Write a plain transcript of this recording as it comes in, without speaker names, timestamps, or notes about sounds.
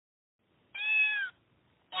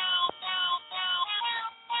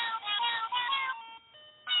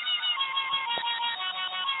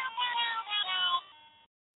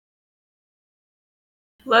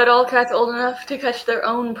Let all cats old enough to catch their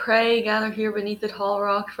own prey gather here beneath the tall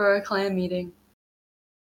rock for a clan meeting.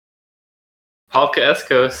 Palka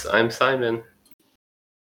Eskos, I'm Simon.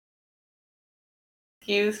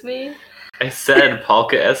 Excuse me? I said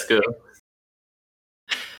Palka Eskos.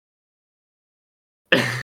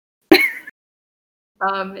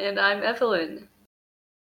 And I'm Evelyn.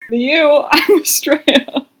 I'm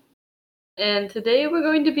Estrella. And today we're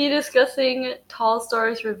going to be discussing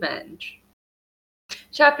Tallstar's Revenge.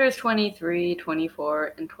 Chapters 23,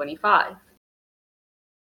 24, and 25.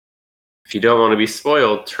 If you don't want to be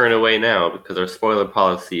spoiled, turn away now, because our spoiler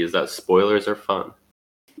policy is that spoilers are fun.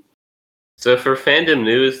 So for fandom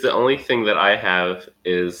news, the only thing that I have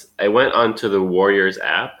is I went onto the Warriors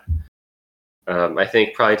app, I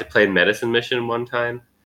think probably to play Medicine Mission one time,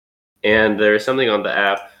 and there was something on the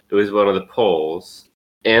app, it was one of the polls,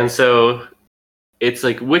 and so it's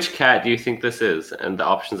like, which cat do you think this is? And the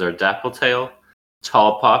options are Dappletail,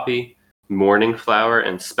 Tall Poppy, Morning Flower,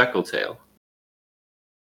 and Speckletail.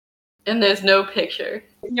 And there's no picture.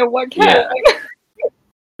 You know what cat? Yeah.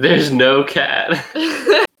 There's no cat.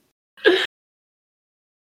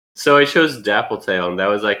 So I chose Dappletail, and that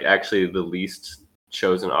was like actually the least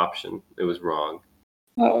chosen option. It was wrong.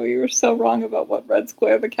 Oh, you were so wrong about what red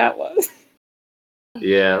square the cat was.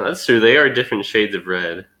 Yeah, that's true. They are different shades of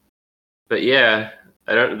red. But yeah,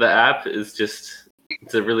 the app is just,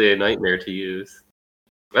 it's really a nightmare to use.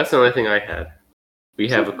 That's the only thing I had. We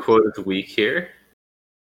have a quote of the week here.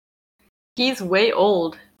 He's way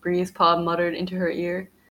old, Breezepaw muttered into her ear.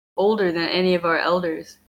 Older than any of our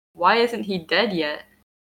elders. Why isn't he dead yet?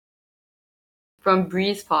 From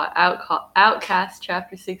Breezepaw, Outcast,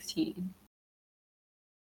 Chapter 16.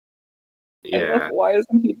 Yeah. Why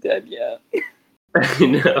isn't he dead yet? I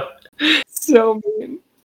know. So mean.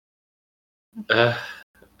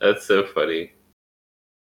 That's so funny.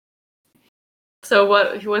 So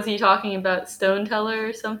what, was he talking about Stone Teller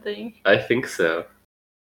or something? I think so.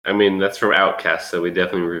 I mean, that's from Outcast, so we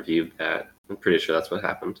definitely reviewed that. I'm pretty sure that's what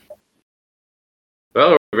happened.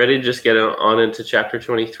 Well, are we ready to just get on into Chapter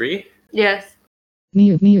 23? Yes.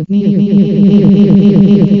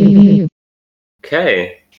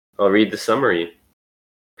 Okay, I'll read the summary.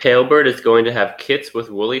 Palebird is going to have kits with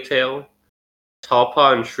Woollytail.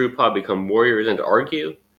 Tallpaw and Shrewpaw become warriors and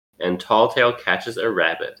argue, and Talltail catches a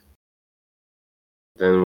rabbit.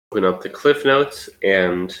 Then we'll open up the Cliff Notes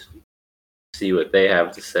and see what they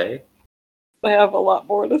have to say. They have a lot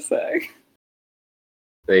more to say.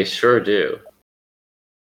 They sure do.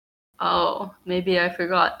 Oh, maybe I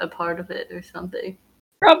forgot a part of it or something.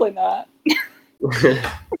 Probably not.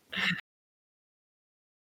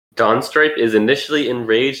 Dawnstripe is initially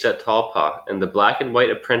enraged at Tallpaw, and the black and white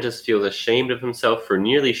apprentice feels ashamed of himself for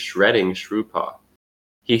nearly shredding Shrewpaw.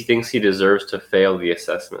 He thinks he deserves to fail the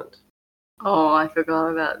assessment. Oh, I forgot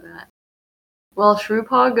about that. While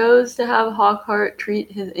Shrewpaw goes to have Hawkheart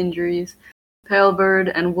treat his injuries,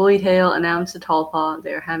 Palebird and Woollytail announce to Tallpaw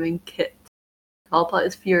they are having kits. Tallpaw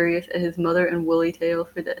is furious at his mother and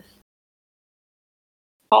Woollytail for this.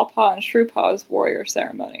 Tallpaw and Shrewpaw's warrior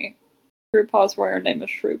ceremony. Shrewpaw's warrior name is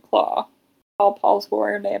Shrewclaw. Tallpaw's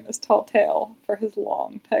warrior name is Talltail for his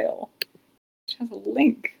long tail. Which has a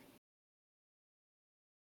link.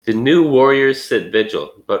 The new warriors sit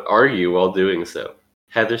vigil, but argue while doing so.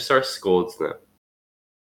 Heatherstar scolds them.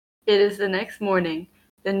 It is the next morning.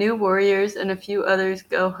 The new warriors and a few others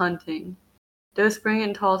go hunting. Dowspring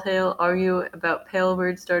and Talltail argue about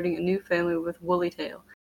Palebird starting a new family with Woollytail,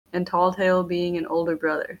 and Talltail being an older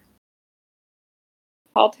brother.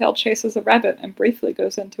 Talltail chases a rabbit and briefly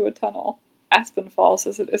goes into a tunnel. Aspenfall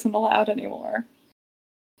says it isn't allowed anymore.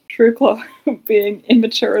 Shrewclaw, being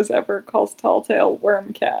immature as ever, calls Talltail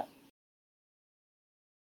Wormcat.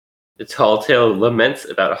 The Talltail laments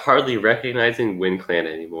about hardly recognizing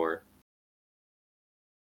WindClan anymore.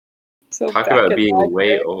 So talk about being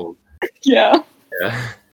way old. Yeah.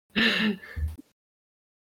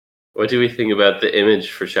 What do we think about the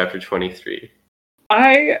image for Chapter 23?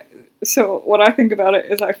 So what I think about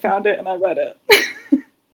it is I found it and I read it.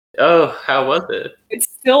 Oh, how was it? It's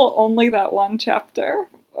still only that one chapter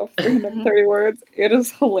of 330 words. It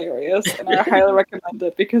is hilarious, and I highly recommend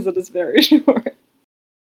it because it is very short.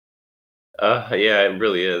 Yeah, it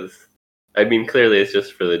really is. I mean, clearly it's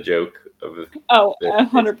just for the joke of it. Oh,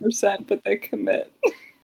 100%, but they commit.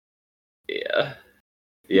 Yeah.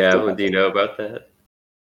 Yeah, well, do you know about that?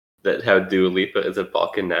 That how Dua Lipa is a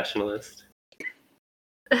Balkan nationalist?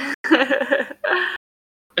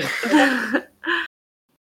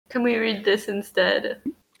 Can we read this instead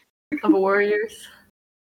of Warriors?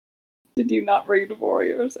 Did you not read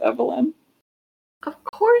Warriors, Evelyn? Of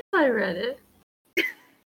course I read it.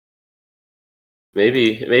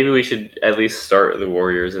 Maybe we should at least start the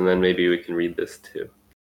Warriors, and then maybe we can read this too.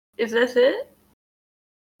 Is this it?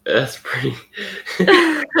 That's pretty.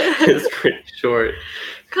 It's pretty short.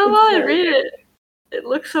 Come on, read it. It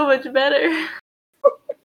looks so much better.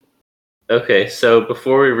 Okay, so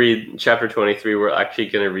before we read chapter 23, we're actually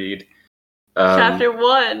going to read chapter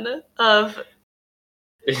 1 of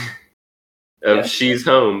She's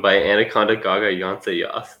Home by Anaconda Gaga Yonsei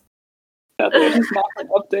Yas. That has not been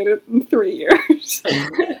updated in 3 years.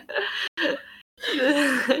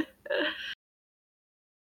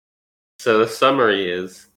 So the summary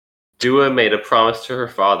is, Dua made a promise to her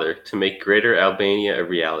father to make Greater Albania a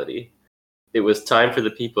reality. It was time for the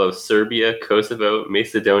people of Serbia, Kosovo,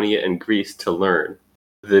 Macedonia, and Greece to learn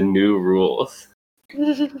the new rules.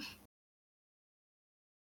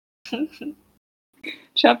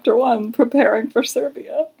 Chapter 1, Preparing for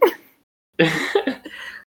Serbia.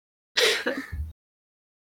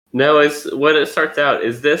 No, it's what it starts out.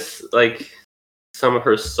 Is this like some of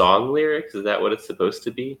her song lyrics? Is that what it's supposed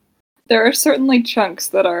to be? There are certainly chunks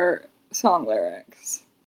that are song lyrics.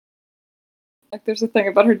 Like there's a thing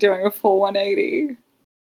about her doing a full 180.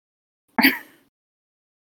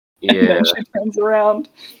 Yeah. And then she turns around.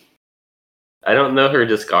 I don't know her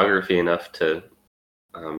discography enough to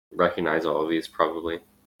recognize all of these, probably.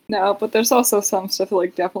 No, but there's also some stuff that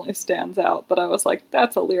like definitely stands out that I was like,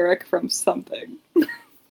 that's a lyric from something.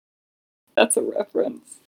 That's a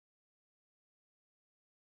reference.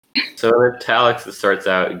 So in italics, it starts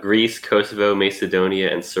out, Greece, Kosovo,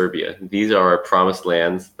 Macedonia, and Serbia. These are our promised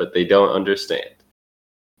lands, but they don't understand.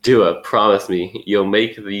 Dua, promise me, you'll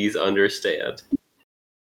make these understand.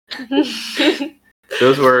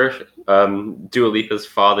 Those were Dua Lipa's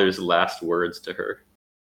father's last words to her.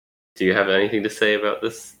 Do you have anything to say about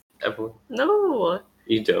this, Evelyn? No.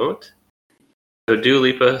 You don't? So Dua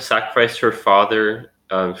Lipa sacrificed her father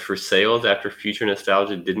for sales after Future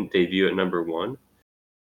Nostalgia didn't debut at number 1.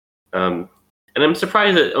 And I'm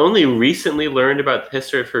surprised that only recently learned about the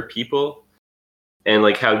history of her people and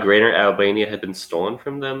like how Greater Albania had been stolen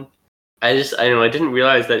from them. I didn't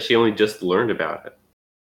realize that she only just learned about it.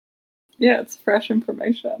 Yeah, it's fresh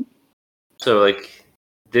information. So like,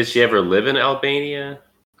 did she ever live in Albania?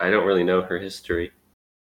 I don't really know her history.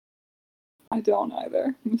 I don't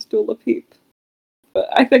either. I'm still a peep. But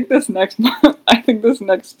I think this next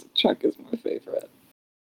chunk is my favorite.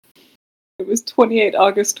 It was 28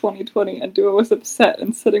 August 2020, and Dua was upset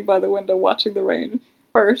and sitting by the window watching the rain.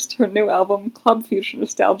 First, her new album, Club Future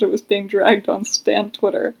Nostalgia, was being dragged on Stan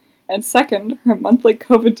Twitter. And second, her monthly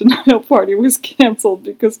COVID denial party was cancelled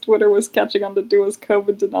because Twitter was catching on to Dua's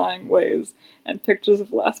COVID denying ways, and pictures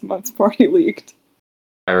of last month's party leaked.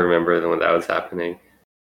 I remember when that was happening.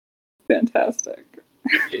 Fantastic.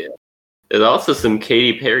 Yeah. There's also some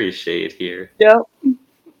Katy Perry shade here. Yep.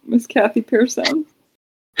 Miss Kathy Pearson.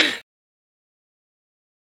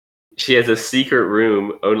 She has a secret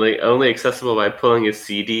room only accessible by pulling a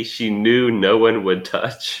CD she knew no one would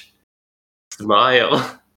touch.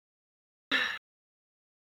 Smile.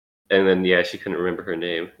 And then, yeah, she couldn't remember her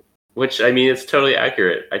name. Which, I mean, it's totally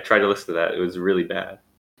accurate. I tried to listen to that. It was really bad.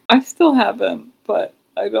 I still haven't, but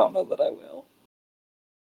I don't know that I will.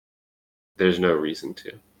 There's no reason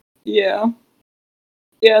to. Yeah.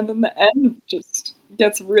 Yeah, and then the end just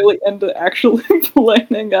gets really into actually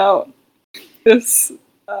planning out this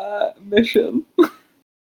mission.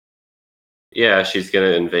 Yeah, she's going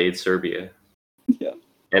to invade Serbia. Yeah.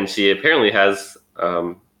 And she apparently has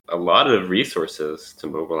a lot of resources to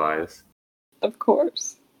mobilize. Of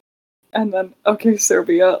course. And then, okay,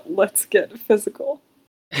 Serbia, let's get physical.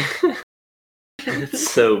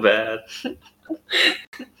 It's so bad.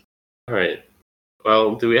 All right.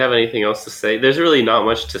 Well, do we have anything else to say? There's really not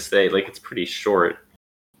much to say. Like, it's pretty short.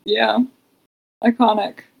 Yeah.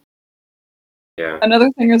 Iconic. Yeah. Another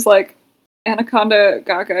thing is, like, Anaconda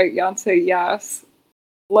Gaga Yonsei Yas,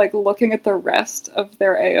 like, looking at the rest of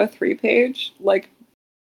their AO3 page, like,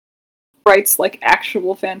 writes, like,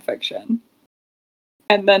 actual fanfiction.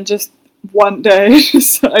 And then just one day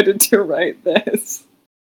decided to write this.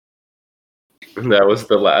 That was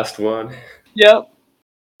the last one. Yep.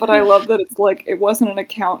 But I love that it's like, it wasn't an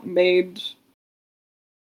account made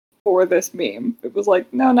for this meme. It was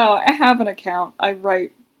like, no, I have an account. I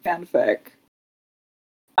write fanfic.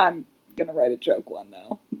 I'm gonna write a joke one,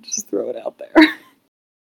 though. Just throw it out there.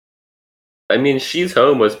 I mean, She's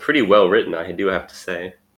Home was pretty well written, I do have to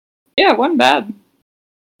say. Yeah, it wasn't bad.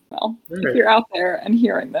 Well, Right. If you're out there and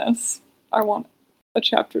hearing this, I want a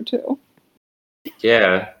chapter 2.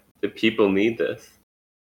 Yeah, the people need this.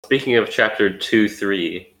 Speaking of chapter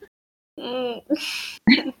 2-3.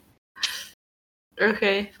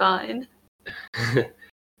 Okay, fine.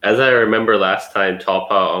 As I remember last time,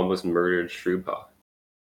 Tallpaw almost murdered Shrewpaw.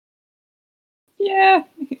 Yeah,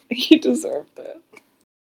 he deserved it.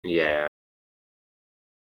 Yeah.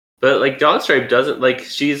 But, like, Dogstripe doesn't, like,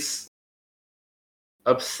 she's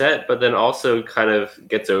upset, but then also kind of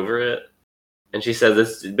gets over it. And she says,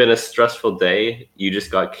 it's been a stressful day. You just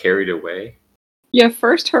got carried away. Yeah,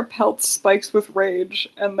 first her pelt spikes with rage,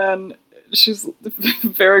 and then she's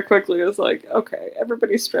very quickly is like, okay,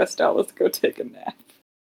 everybody's stressed out, let's go take a nap.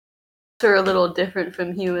 Are a little different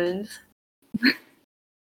from humans.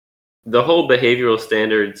 The whole behavioral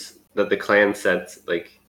standards that the clan sets,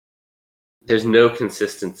 like, there's no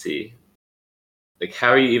consistency. Like, how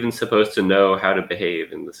are you even supposed to know how to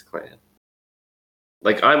behave in this clan?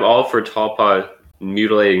 Like, I'm all for Tallpaw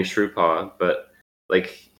mutilating Shrewpaw, but,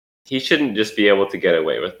 like, he shouldn't just be able to get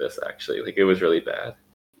away with this, actually. Like, it was really bad.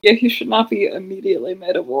 Yeah, he should not be immediately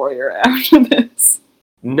made a warrior after this.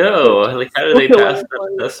 No, like, how did they pass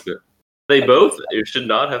that assessment? They both should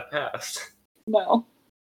not have passed. No.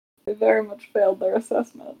 They very much failed their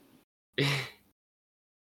assessment.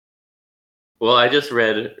 Well, I just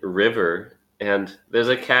read River, and there's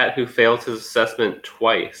a cat who failed his assessment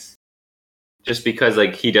twice. Just because,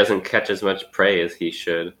 like, he doesn't catch as much prey as he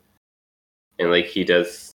should. And, like, he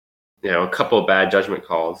does, a couple of bad judgment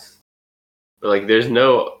calls. But, like, there's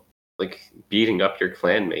no, like, beating up your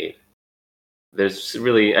clanmate. There's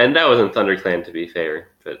really, and that was in ThunderClan, to be fair.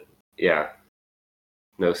 But, yeah,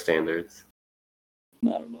 no standards.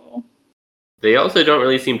 Not at all. They also don't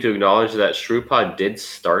really seem to acknowledge that Shrewpaw did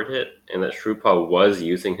start it, and that Shrewpaw was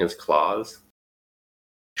using his claws.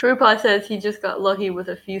 Shrewpaw says he just got lucky with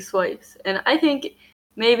a few swipes, and I think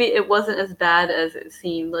maybe it wasn't as bad as it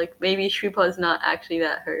seemed. Like, maybe Shrewpaw's not actually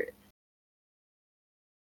that hurt.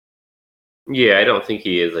 Yeah, I don't think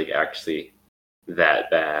he is, like, actually that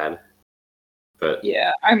bad. But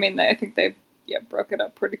yeah, I mean, I think they broke it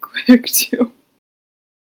up pretty quick, too.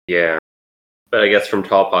 Yeah. But I guess from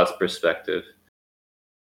Tallpaw's perspective,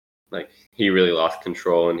 like, he really lost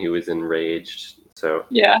control and he was enraged, so...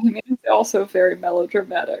 Yeah, I mean, it's also very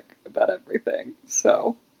melodramatic about everything,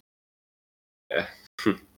 so... Yeah.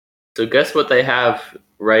 So guess what they have,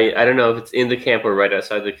 right? I don't know if it's in the camp or right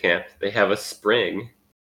outside the camp. They have a spring.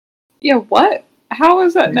 Yeah, what? How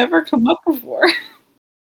has that never come up before?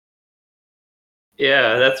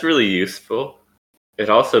 Yeah, that's really useful. It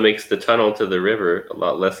also makes the tunnel to the river a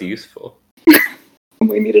lot less useful.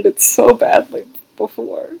 We needed it so badly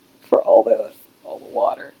before for all the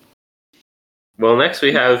water. Well, next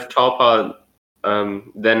we have Tallpaw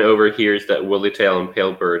then overhears that Woollytail and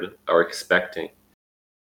Palebird are expecting.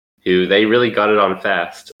 Who they really got it on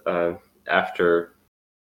fast after...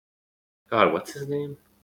 God, what's his name?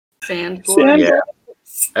 Sandgorse. Yeah,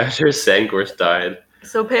 after Sandgorse died.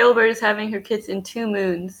 So Palebird is having her kids in 2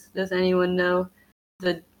 moons. Does anyone know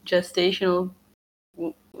the gestational...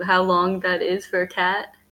 how long that is for a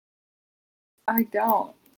cat? I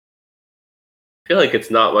don't. I feel like it's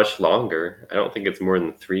not much longer. I don't think it's more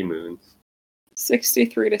than 3 moons.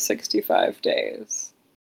 63 to 65 days.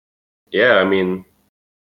 Yeah, I mean...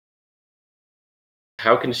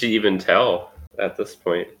 How can she even tell at this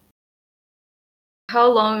point? How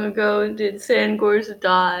long ago did Sandgorse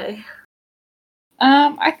die?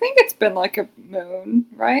 I think it's been like a moon,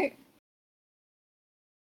 right?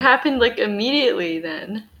 It happened like immediately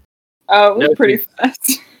then. Oh, it was pretty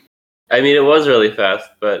fast. I mean, it was really fast,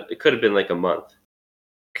 but it could have been like a month.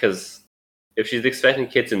 Because if she's expecting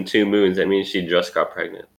kids in 2 moons, that means she just got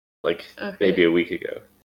pregnant. Like, maybe a week ago.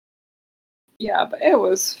 Yeah, but it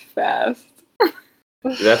was fast.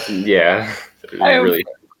 That's, yeah. I have really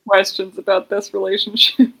questions about this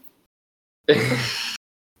relationship.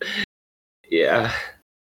 Yeah.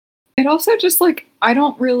 It also just, like, I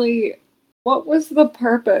don't really... What was the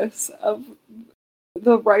purpose of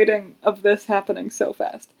the writing of this happening so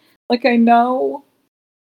fast? Like, I know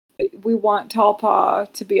we want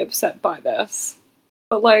Tallpaw to be upset by this,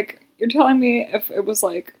 but, like, you're telling me if it was,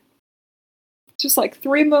 like, just, like,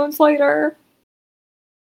 3 moons later,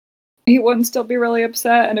 he wouldn't still be really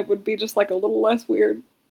upset, and it would be just, like, a little less weird.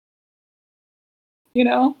 You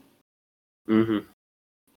know? Mm-hmm.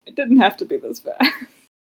 It didn't have to be this fast.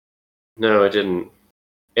 No, it didn't.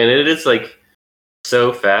 And it is, like,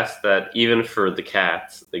 so fast that even for the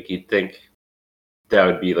cats, like, you'd think that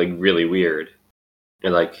would be, like, really weird.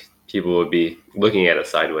 And, like, people would be looking at it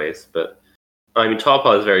sideways. But, I mean,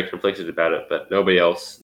 Tallpaw is very conflicted about it, but nobody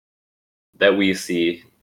else that we see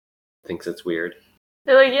thinks it's weird.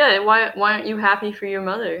 They're like, yeah, why aren't you happy for your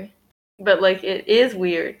mother? But, like, it is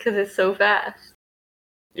weird because it's so fast.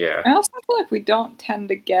 Yeah. I also feel like we don't tend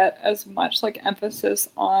to get as much, like, emphasis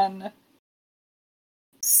on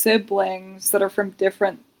siblings that are from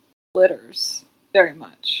different litters very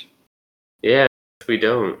much. Yeah, we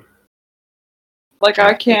don't. Like,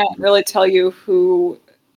 I can't really tell you who...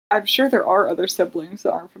 I'm sure there are other siblings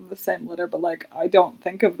that aren't from the same litter, but, like, I don't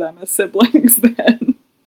think of them as siblings then.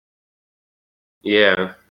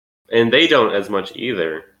 Yeah. And they don't as much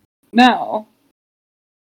either. No.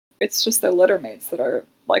 It's just their litter mates that are,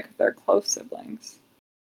 like, their close siblings.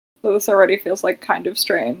 So this already feels, like, kind of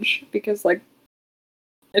strange, because, like,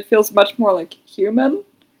 it feels much more, like, human.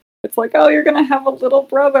 It's like, oh, you're gonna have a little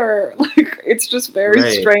brother! Like, it's just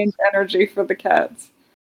very strange energy for the cats.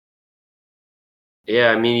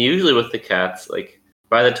 Yeah, I mean, usually with the cats, like,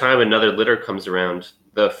 by the time another litter comes around,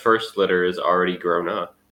 the first litter is already grown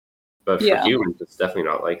up. But for humans, it's definitely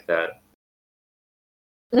not like that.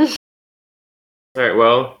 Alright,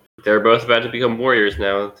 well, they're both about to become warriors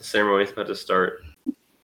now. The ceremony's about to start.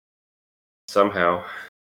 Somehow.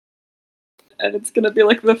 And it's gonna be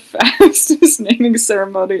like the fastest naming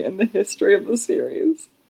ceremony in the history of the series.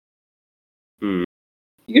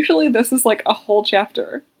 Usually this is like a whole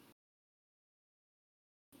chapter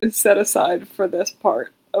is set aside for this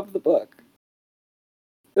part of the book.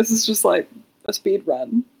 This is just like a speed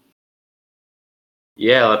run.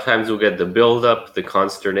 Yeah, a lot of times we'll get the build-up, the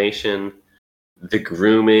consternation, the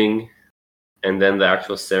grooming, and then the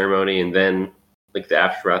actual ceremony, and then like the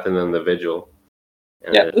aftermath, and then the vigil.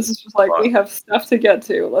 And yeah, this is just like, we have stuff to get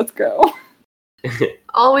to. Let's go.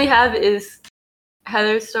 All we have is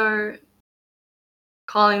Heatherstar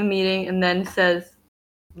calling a meeting and then says,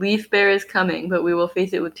 Leaf Bear is coming, but we will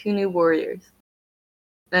face it with 2 new warriors.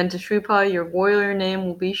 Then to Shrew-Paw, your warrior name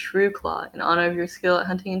will be Shrew-Claw, in honor of your skill at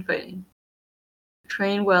hunting and fighting.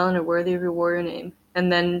 Train well and are worthy of your warrior name.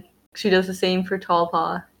 And then she does the same for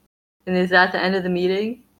Tallpaw. And is that the end of the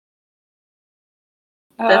meeting?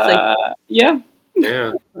 That's like... yeah.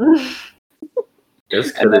 Yeah.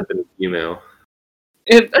 This could have been an email.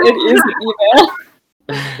 It is an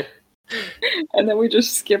email. And then we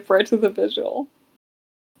just skip right to the vigil.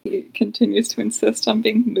 He continues to insist on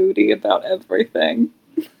being moody about everything.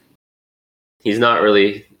 He's not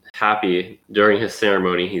really happy during his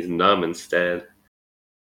ceremony. He's numb instead.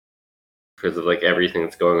 Because of like everything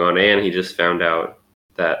that's going on. And he just found out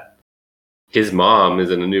that his mom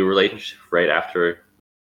is in a new relationship right after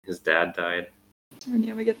his dad died. And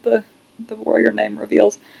yeah, we get the warrior name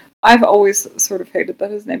reveals. I've always sort of hated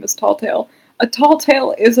that his name is Talltail. A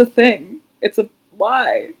Talltail is a thing. It's a...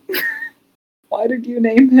 Why? Why did you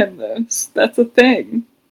name him this? That's a thing.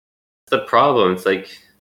 The problem, it's like,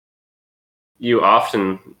 you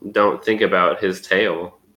often don't think about his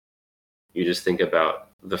tail. You just think about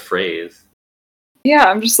the phrase. Yeah,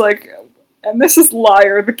 I'm just like, and this is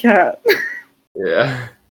Liar the cat. Yeah.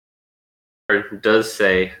 It does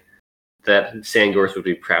say that Sangors would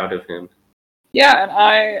be proud of him. Yeah, and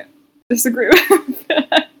I disagree with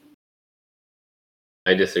that.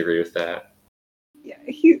 I disagree with that. Yeah,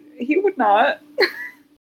 he would not.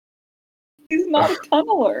 He's not a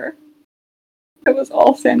tunneler. That was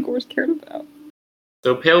all Sangors cared about.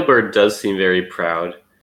 So Palebird does seem very proud.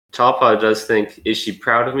 Tallpaw does think, is she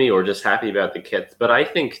proud of me or just happy about the kits? But I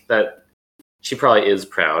think that she probably is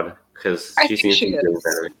proud, because she seems to be doing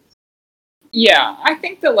better. Yeah, I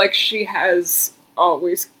think that, like, she has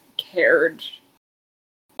always cared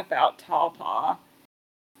about Tallpaw.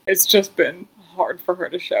 It's just been hard for her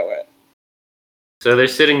to show it. So they're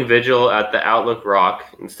sitting vigil at the Outlook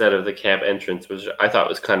Rock instead of the camp entrance, which I thought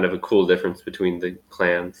was kind of a cool difference between the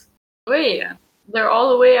clans. Wait, they're all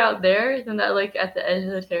the way out there? Isn't that like at the edge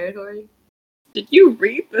of the territory? Did you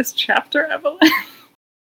read this chapter, Evelyn?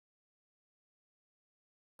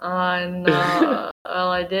 No. Well,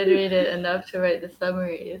 I did read it enough to write the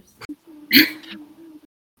summaries.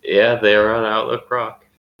 Yeah, they are on Outlook Rock.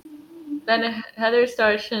 Then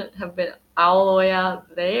Heatherstar shouldn't have been all the way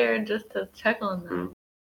out there just to check on them.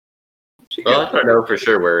 Well, I don't know for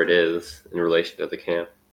sure where it is in relation to the camp.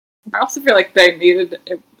 I also feel like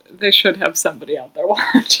they should have somebody out there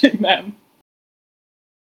watching them.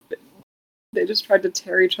 They just tried to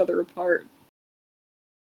tear each other apart.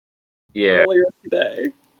 Yeah. Earlier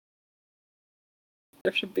today.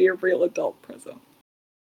 There should be a real adult present.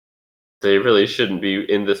 They really shouldn't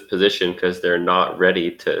be in this position because they're not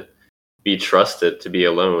ready to be trusted to be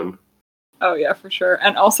alone. Oh yeah, for sure.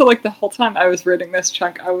 And also, like, the whole time I was reading this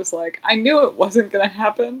chunk, I was like, I knew it wasn't going to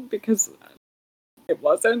happen because it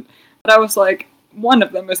wasn't. But I was like, one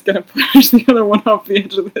of them is going to push the other one off the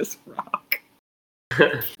edge of this rock.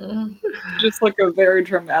 Just like a very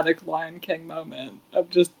dramatic Lion King moment of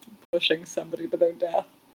just pushing somebody to their death.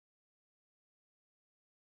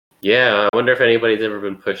 Yeah, I wonder if anybody's ever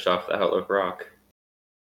been pushed off the Outlook Rock.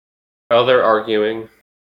 Well, they're arguing.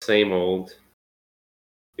 Same old.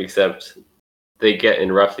 except they get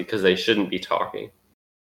interrupted because they shouldn't be talking.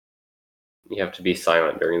 You have to be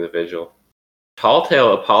silent during the vigil.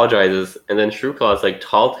 Talltail apologizes, and then Shrueclaw is like,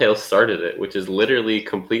 Talltail started it, which is literally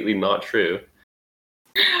completely not true.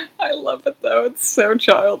 I love it though, it's so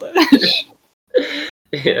childish.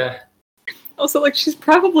 Yeah. Also, like, she's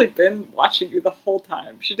probably been watching you the whole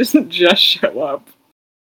time. She doesn't just show up.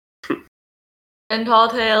 And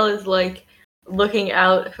Talltail is like looking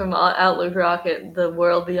out from Outlook Rock at the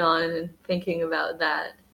world beyond and thinking about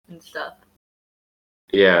that and stuff.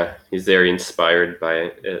 Yeah, he's very inspired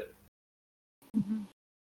by it. Mm-hmm.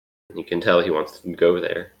 You can tell he wants to go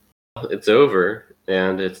there. It's over,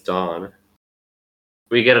 and it's dawn.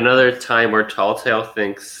 We get another time where Talltail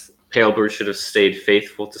thinks Palebird should have stayed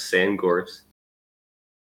faithful to Sandgorse.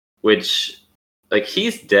 Which, like,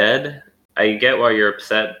 he's dead. I get why you're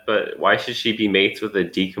upset, but why should she be mates with a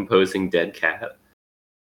decomposing dead cat?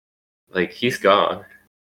 Like, he's gone.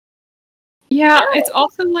 Yeah, it's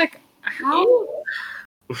also like, how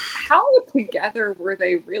together were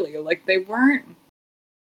they really? Like, they weren't.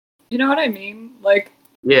 You know what I mean? Like,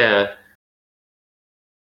 Yeah.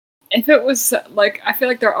 if it was, like, I feel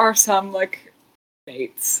like there are some, like,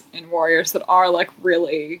 mates in Warriors that are, like,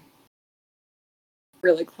 really,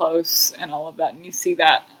 really close and all of that, and you see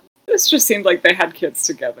that. This just seemed like they had kids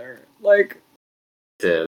together. Like,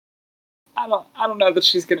 Did. I don't know that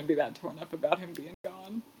she's gonna be that torn up about him being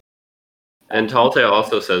gone. And Talltail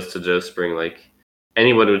also says to Joe Spring, like,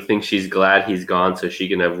 anyone would think she's glad he's gone so she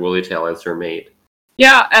can have Woollytail as her mate.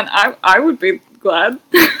 Yeah, and I would be glad.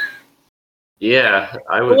 Yeah,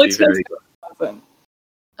 I would be very glad.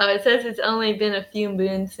 It says it's only been a few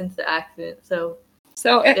moons since the accident, so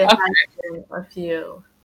it has been a few.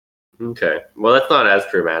 Okay, well, that's not as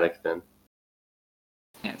dramatic then.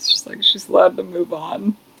 Yeah, it's just like she's allowed to move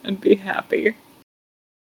on and be happy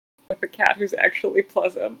with a cat who's actually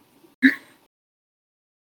pleasant.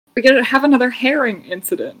 We gotta have another herring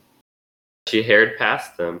incident. She haired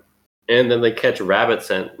past them, and then they catch rabbit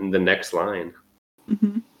scent in the next line.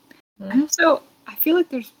 Mm-hmm. And also, I feel like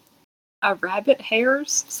there's a rabbit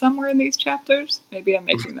hairs somewhere in these chapters. Maybe I'm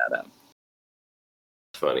making that up.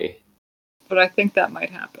 Funny. But I think that might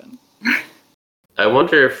happen. I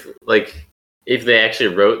wonder if they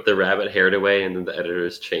actually wrote the rabbit haired away and then the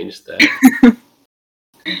editors changed that.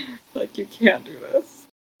 Like, you can't do this.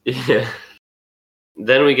 Yeah.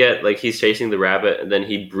 Then we get, like, he's chasing the rabbit, and then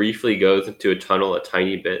he briefly goes into a tunnel a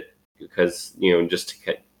tiny bit because, just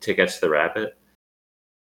to catch the rabbit.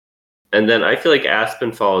 And then I feel like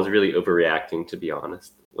Aspenfall is really overreacting, to be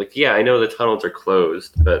honest. Like, yeah, I know the tunnels are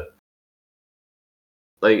closed, but,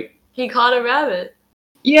 like... He caught a rabbit.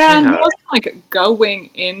 Yeah, and he wasn't, like, going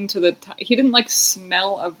into the... he didn't, like,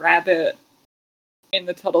 smell a rabbit in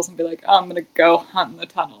the tunnels and be like, oh, I'm gonna go hunt in the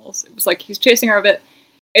tunnels. It was like, he's chasing a rabbit.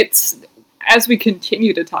 It's... As we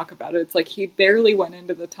continue to talk about it, it's like he barely went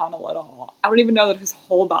into the tunnel at all. I don't even know that his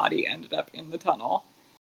whole body ended up in the tunnel.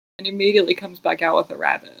 And immediately comes back out with a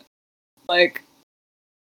rabbit. Like...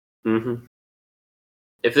 Mm-hmm.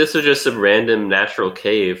 If this was just some random natural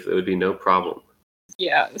cave, it would be no problem.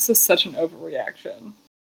 Yeah, this is such an overreaction.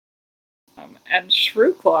 And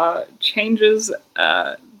Shrueclaw changes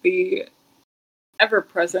the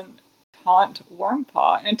ever-present taunt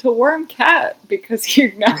Wormpaw into Wormcat because he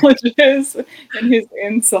acknowledges in his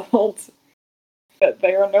insult that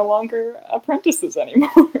they are no longer apprentices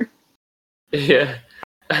anymore. Yeah.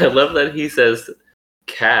 I love that he says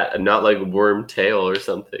cat and not like Wormtail or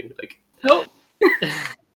something. Like, nope.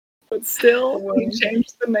 But still, he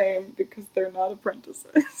changed the name because they're not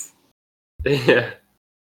apprentices. Yeah.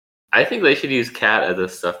 I think they should use cat as a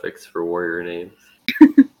suffix for warrior names.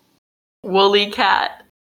 Woolly cat.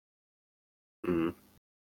 Mm.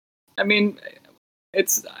 I mean,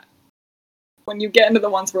 it's... when you get into the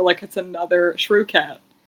ones where, like, it's another shrew cat.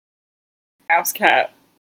 House cat.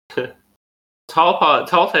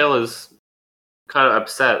 Talltail is kind of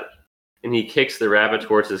upset, and he kicks the rabbit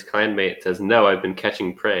towards his clanmate, says, no, I've been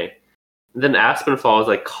catching prey. And then Aspenfall is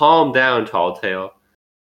like, calm down, Talltail.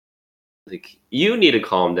 Like, you need to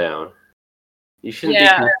calm down. You shouldn't be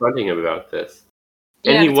confronting him about this.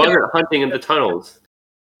 And he wasn't hunting in the tunnels.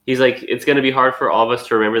 He's like, it's going to be hard for all of us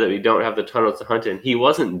to remember that we don't have the tunnels to hunt in. He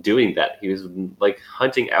wasn't doing that. He was, like,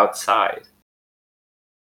 hunting outside.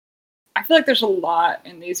 I feel like there's a lot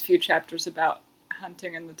in these few chapters about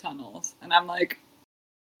hunting in the tunnels. And I'm like,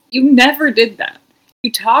 you never did that.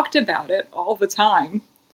 You talked about it all the time.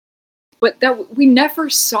 But that we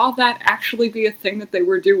never saw that actually be a thing that they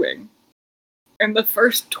were doing. In the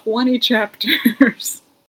first 20 chapters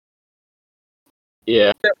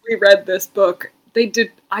that we read this book, they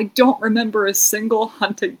did. I don't remember a single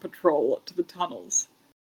hunting patrol to the tunnels.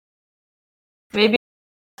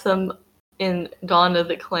 some in Dawn of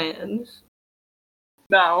the Clans.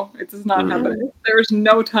 No, it does not have it. There is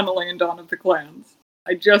no tunneling in Dawn of the Clans.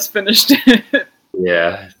 I just finished it.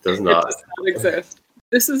 Yeah, it does not. It does not exist.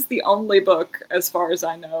 This is the only book, as far as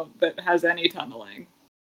I know, that has any tunneling.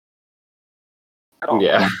 At all.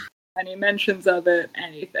 Yeah. Any mentions of it,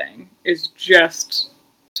 anything, is just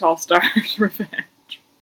Tallstar's revenge.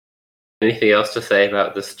 Anything else to say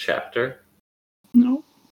about this chapter? No.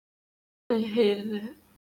 I hated it.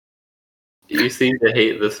 You seem to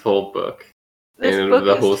hate this whole book. This and book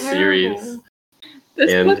the is whole terrible. series.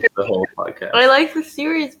 This And book is... the whole podcast. I like the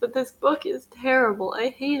series, but this book is terrible. I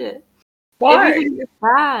hate it. Why? Everything is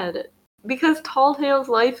bad. Because Tall Tale's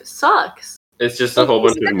life sucks. It's just a whole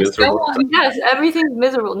bunch of miserable stuff. Yes, everything's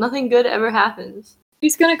miserable. Nothing good ever happes.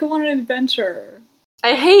 He's gonna go on an adventure.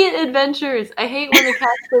 I hate adventures. I hate when the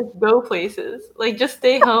cats go places. Like, just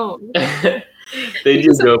stay home. They He do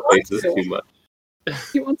doesn't go want places to. too much.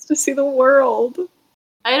 He wants to see the world.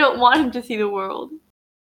 I don't want him to see the world.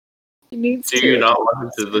 He needs Do to. you not want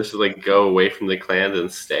him to just like go away from the clans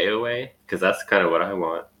and stay away? Because that's kind of what I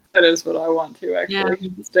want. That is what I want to, actually. Yeah. He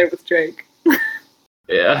can stay with Jake.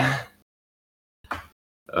 Yeah.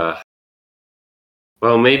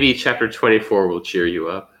 Well, maybe chapter 24 will cheer you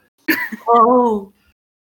up. Oh.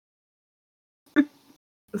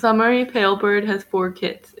 Summary: Palebird has 4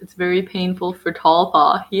 kits. It's very painful for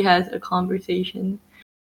Tallpaw. He has a conversation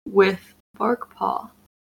with Barkpaw.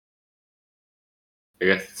 I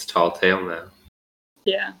guess it's Tall Tale now.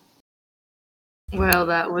 Yeah. Well,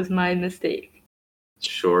 that was my mistake.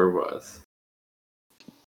 Sure was.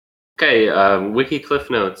 Okay, Wiki Cliff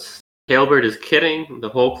Notes. Palebird is kidding. The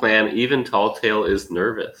whole clan, even Tall Tale, is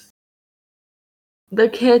nervous. The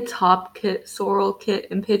kits, Hop Kit, Sorrel Kit,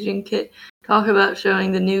 and Pigeon Kit, talk about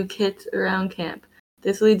showing the new kits around camp.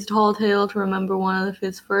 This leads Tall Tale to remember one of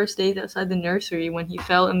his first days outside the nursery when he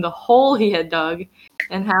fell in the hole he had dug,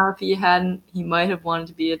 and how if he hadn't, he might have wanted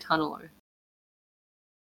to be a tunneler.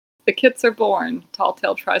 The kits are born.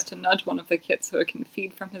 Talltail tries to nudge one of the kits so it can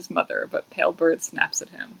feed from his mother, but Palebird snaps at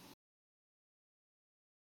him.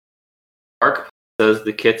 Bark says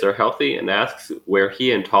the kits are healthy and asks where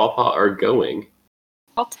he and Tallpaw are going.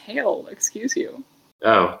 Talltail, excuse you.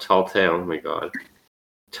 Oh, Tall Tale, oh my god.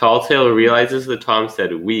 Tall Tale realizes that Tom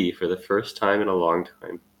said we for the first time in a long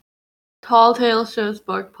time. Tall Tale shows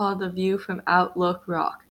Barkpaw the view from Outlook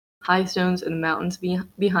Rock, high stones and the mountains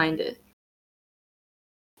behind it.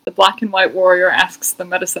 The black and white warrior asks the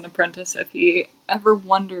medicine apprentice if he ever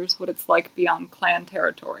wonders what it's like beyond clan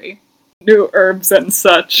territory. New herbs and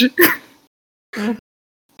such.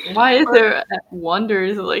 Why is there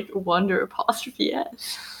wonders like wonder apostrophe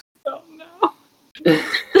S? Oh no.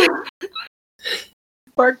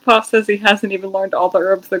 Barkpaw says he hasn't even learned all the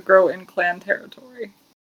herbs that grow in clan territory.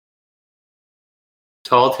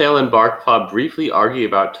 Tall Tale and Barkpaw briefly argue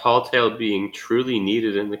about Tall Tale being truly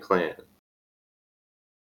needed in the clan.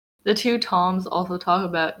 The two Toms also talk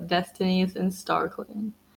about destinies and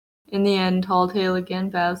StarClan. In the end, Tall Tale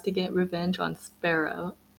again vows to get revenge on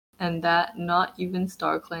Sparrow, and that not even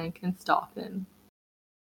StarClan can stop him.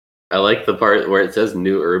 I like the part where it says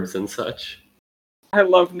new herbs and such. I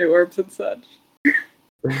love new herbs and such.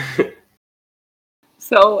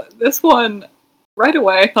 So this one, right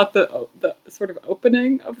away, I thought the sort of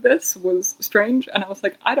opening of this was strange, and I was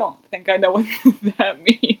like, I don't think I know what that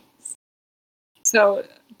means. So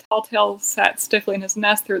Talltail sat stiffly in his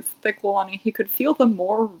nest through its thick wool, and he could feel the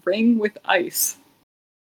moor ring with ice.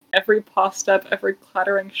 Every paw step, every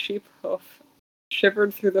clattering sheep hoof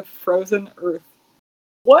shivered through the frozen earth.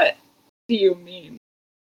 What do you mean?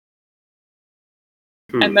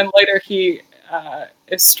 And then later he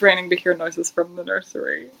is straining to hear noises from the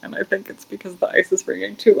nursery, and I think it's because the ice is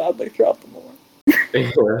ringing too loudly throughout the moor.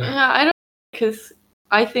 Yeah, I don't, because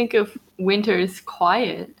I think if winter is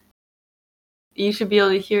quiet, you should be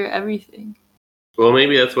able to hear everything. Well,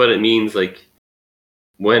 maybe that's what it means, like,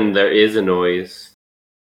 when there is a noise,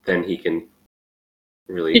 then he can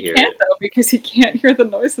really hear it. He can't, though, because he can't hear the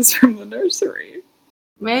noises from the nursery.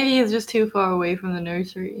 Maybe he's just too far away from the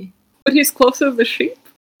nursery. But he's closer to the sheep.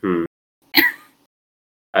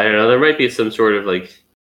 I don't know, there might be some sort of, like,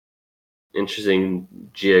 interesting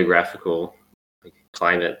geographical like,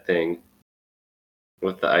 climate thing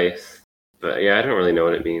with the ice. But yeah, I don't really know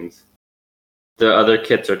what it means. The other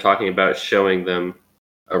kits are talking about showing them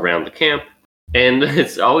around the camp. And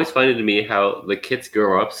it's always funny to me how the kits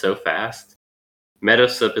grow up so fast.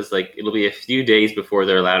 Meadowsip is like, it'll be a few days before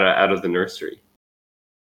they're allowed out of the nursery.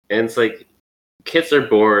 And it's like, kits are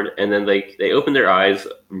born and then they open their eyes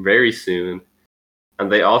very soon.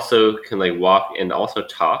 And they also can like walk and also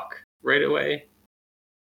talk right away.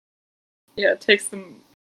 Yeah, it takes them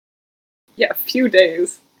Yeah, a few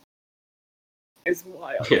days is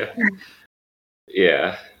wild. Yeah.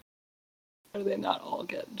 Yeah. How do they not all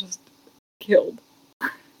get just killed?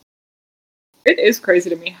 It is crazy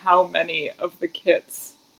to me how many of the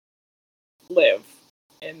kits live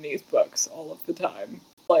in these books all of the time.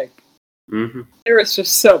 Like, there is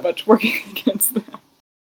just so much working against them.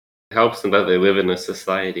 It helps them that they live in a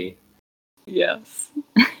society. Yes.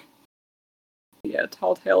 Yeah,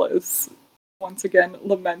 Telltale is once again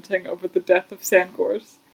lamenting over the death of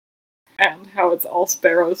Sangors and how it's all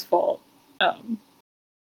Sparrow's fault.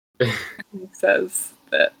 He says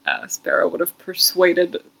that Sparrow would have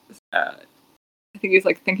persuaded. I think he's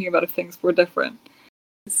like thinking about if things were different.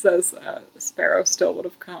 He says Sparrow still would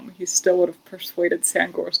have come. He still would have persuaded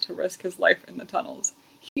Sangors to risk his life in the tunnels.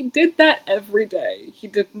 He did that every day. He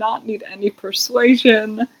did not need any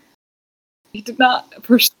persuasion. He did not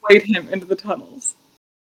persuade him into the tunnels.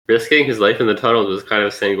 Risking his life in the tunnels was kind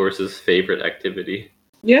of Sangor's favorite activity.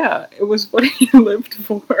 Yeah, it was what he lived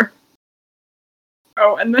for.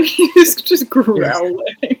 Oh, and then he's just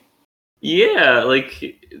growling. Yeah,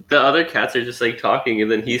 like, the other cats are just, like, talking,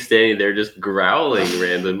 and then he's standing there just growling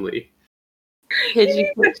randomly. Pidgey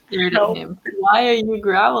stared at him. Why are you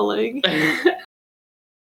growling?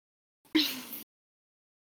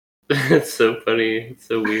 It's so funny. It's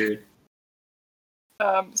so weird.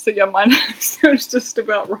 So yeah, my next is just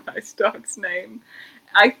about Ryestock's name.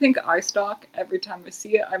 I think Eyestock, every time I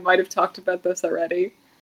see it, I might have talked about this already.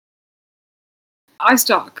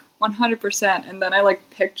 Eyestock, 100%. And then I like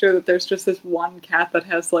picture that there's just this one cat that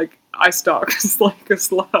has like Eyestock is like a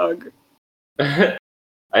slug. I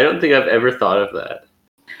don't think I've ever thought of that.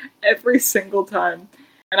 Every single time.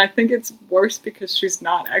 And I think it's worse because she's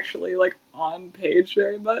not actually like on page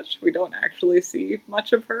very much. We don't actually see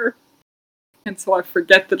much of her. And so I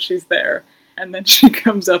forget that she's there. And then she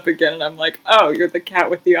comes up again and I'm like, oh, you're the cat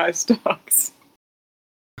with the eye stalks.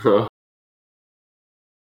 Oh,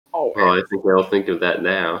 Oh, well, I think they'll think of that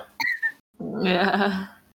now. Yeah.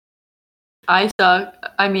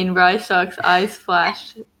 Ryestock's eyes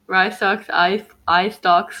flashed. Ryestock's eye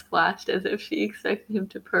stalks flashed as if she expected him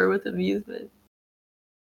to purr with amusement.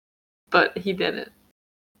 But he didn't.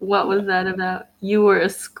 What was that about? You were a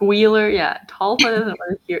squealer? Yeah, Talltail doesn't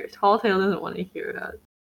want to hear that.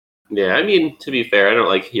 Yeah, I mean, to be fair, I don't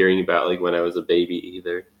like hearing about, like, when I was a baby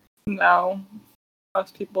either. No.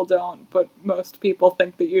 Most people don't, but most people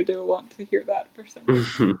think that you do want to hear that for some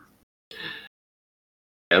reason.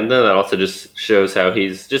 And then that also just shows how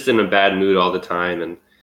he's just in a bad mood all the time and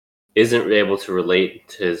isn't able to relate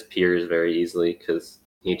to his peers very easily because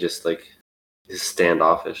he just, like, is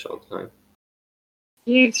standoffish all the time.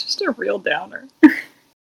 Yeah, he's just a real downer.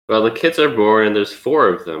 Well, the kids are born and there's 4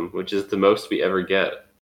 of them, which is the most we ever get.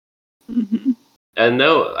 Mm-hmm. And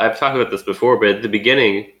no, I've talked about this before, but at the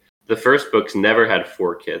beginning, the first books never had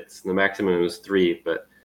 4 kids. The maximum was 3, but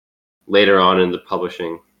later on in the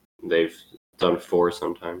publishing, they've done 4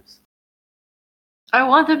 sometimes. I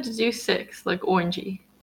want them to do 6, like Orangey.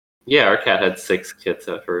 Yeah, our cat had 6 kits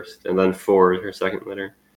at first, and then 4 her second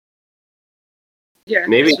litter. Yeah,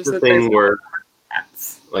 maybe it's the thing where,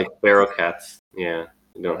 cats. like, feral cats, yeah,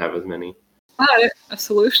 we don't have as many. But a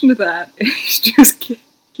solution to that is just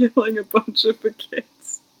killing a bunch of the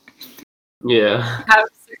kids. Yeah. Have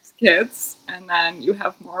 6 kids, and then you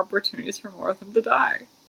have more opportunities for more of them to die.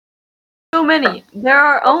 So many. There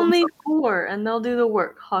are only 4, and they'll do the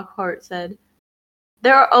work, Hawkheart said.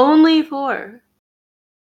 There are only 4.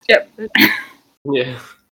 Yep. Yeah.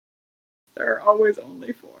 There are always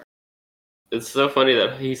only 4. It's so funny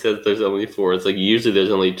that he says there's only 4. It's like usually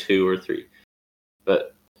there's only 2 or 3.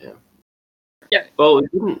 But, yeah. Yeah. Well,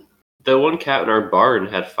 the one cat in our barn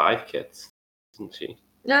had 5 kits, didn't she?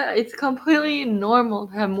 Yeah, it's completely normal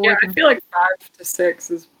to have more. Yeah, I feel like 5 to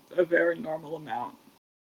 6 is a very normal amount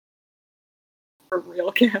for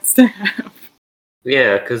real cats to have.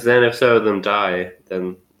 Yeah, because then if some of them die,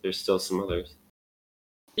 then there's still some others.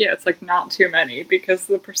 Yeah, it's like not too many because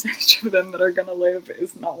the percentage of them that are gonna live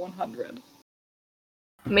is not 100.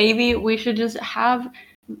 Maybe we should just have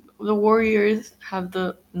the warriors have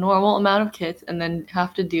the normal amount of kits and then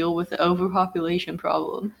have to deal with the overpopulation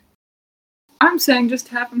problem. I'm saying just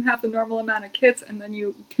have them have the normal amount of kits and then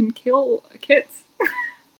you can kill kits.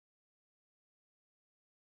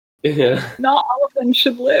 Yeah. Not all of them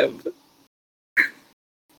should live.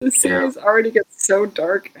 The series already gets so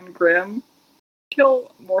dark and grim.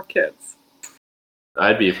 Kill more kids.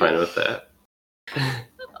 I'd be fine with that.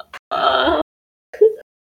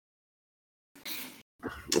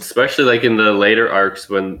 Especially like in the later arcs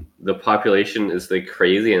when the population is like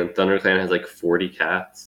crazy and ThunderClan has like 40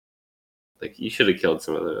 cats. Like, you should have killed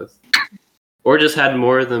some of those. Or just had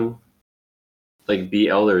more of them like be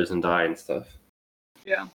elders and die and stuff.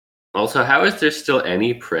 Yeah. Also, how is there still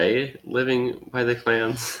any prey living by the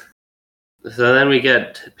clans? So then we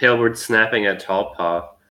get Palebird snapping at Tallpaw.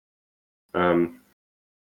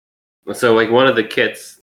 So like one of the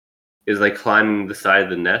kits is like climbing the side of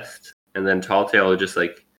the nest, and then Talltail just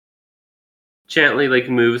like gently like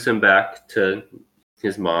moves him back to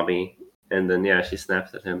his mommy, and then yeah, she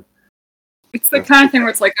snaps at him. It's the kind of thing where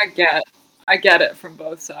it's like, I get it from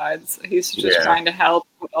both sides. He's just trying to help,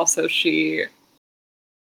 but also she,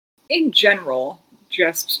 in general,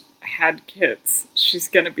 just had kids. She's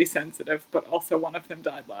gonna be sensitive, but also one of them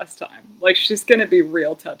died last time. Like, she's gonna be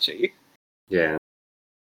real touchy. Yeah.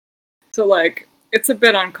 So, like, it's a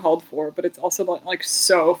bit uncalled for, but it's also like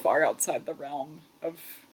so far outside the realm of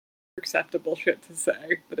acceptable shit to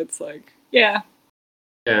say that it's like, yeah.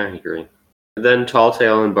 Yeah, I agree. And then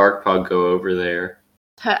Talltail and Barkpaw go over there.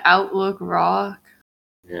 To Outlook Rock.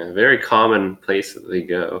 Yeah, very common place that they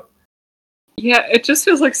go. Yeah, it just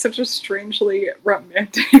feels like such a strangely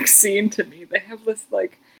romantic scene to me. They have this,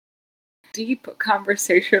 like, deep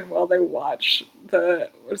conversation while they watch the,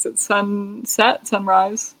 what is it, sunrise?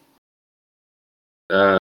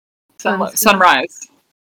 Sunrise.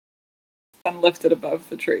 Sun lifted above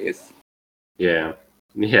the trees. Yeah.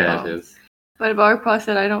 Yeah, it is. But Barkpaw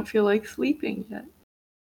said, I don't feel like sleeping yet.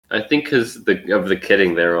 I think because of the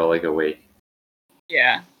kidding, they're all like awake.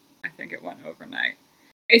 Yeah, I think it went overnight.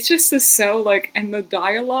 It's just so like, and the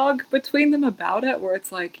dialogue between them about it, where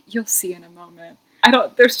it's like, you'll see in a moment.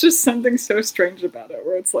 There's just something so strange about it,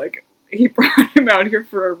 where it's like, he brought him out here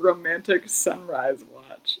for a romantic sunrise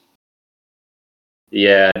watch.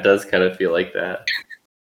 Yeah, it does kind of feel like that.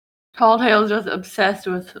 Talltail's just obsessed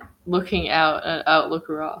with looking out at Outlook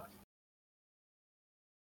Rock.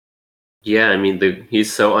 Yeah, I mean,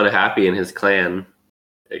 he's so unhappy in his clan.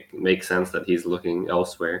 It makes sense that he's looking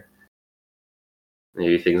elsewhere.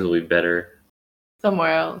 Maybe things will be better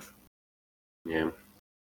somewhere else. Yeah.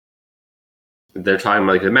 They're talking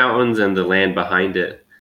about like the mountains and the land behind it.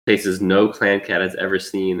 Places no clan cat has ever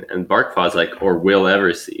seen, and Barkpaw's like, or will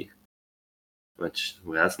ever see. Which,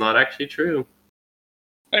 that's not actually true.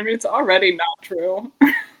 I mean, it's already not true.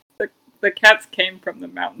 the cats came from the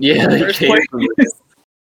mountains. Yeah, they came from the...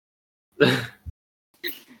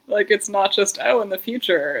 Like, it's not just, in the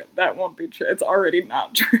future, that won't be true. It's already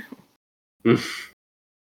not true.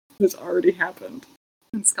 It's already happened.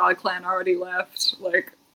 And Sky Clan already left.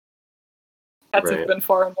 Like, cats have been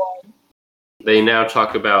far and wide. They now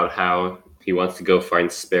talk about how he wants to go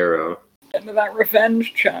find Sparrow. Into that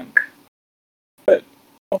revenge chunk. But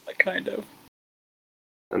only kind of.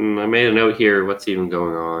 And I made a note here, what's even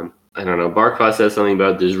going on? I don't know. Barkpaw says something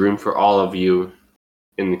about there's room for all of you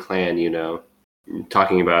in the clan, you know.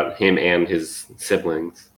 Talking about him and his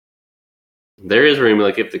siblings. There is room,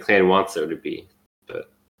 like, if the clan wants there to be.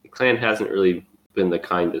 But the clan hasn't really been the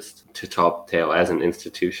kindest to Talltail as an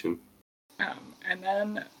institution. And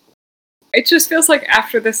then it just feels like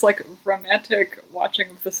after this, like, romantic watching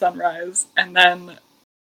of the sunrise, and then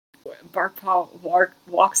Barkpaw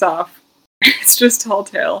walks off, it's just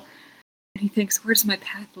Talltail, and he thinks, where does my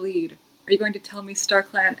path lead? Are you going to tell me,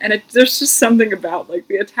 StarClan? And there's just something about, like,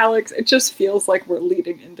 the italics, it just feels like we're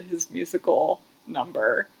leading into his musical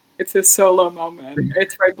number. It's his solo moment.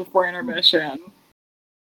 It's right before intermission.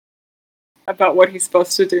 About what he's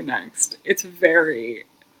supposed to do next. It's very,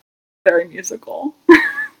 very musical.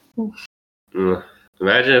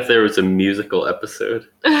 Imagine if there was a musical episode.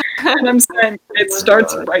 And I'm saying, it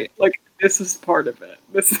starts right, like, this is part of it.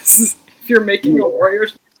 This is, if you're making a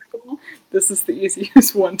Warriors musical, this is the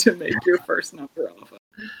easiest one to make your first number off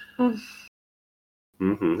of.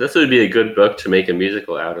 This would be a good book to make a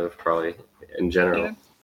musical out of, probably, in general. Yeah.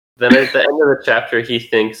 Then at the end of the chapter, he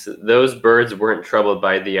thinks those birds weren't troubled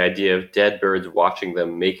by the idea of dead birds watching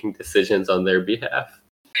them making decisions on their behalf.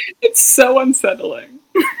 It's so unsettling.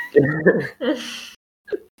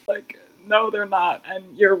 Like, no, they're not.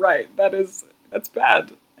 And you're right. That's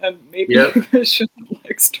bad. And maybe you shouldn't,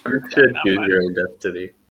 like, start. You should choose your own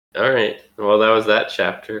destiny. All right. Well, that was that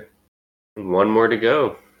chapter. One more to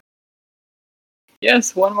go.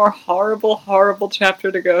 Yes, one more horrible, horrible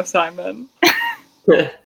chapter to go, Simon.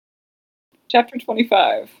 Chapter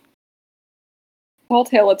 25.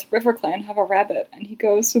 Talltail lets RiverClan have a rabbit, and he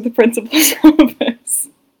goes to the principal's office.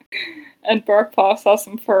 And Barkpaw saw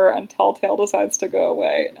some fur, and Talltail decides to go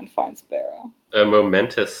away and find Sparrow. A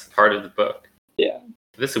momentous part of the book. Yeah.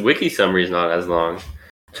 This wiki summary is not as long.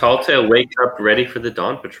 Talltail wakes up ready for the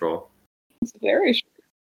Dawn Patrol. It's very short.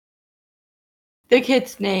 The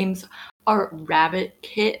kids' names are Rabbit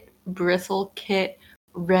Kit, Bristle Kit,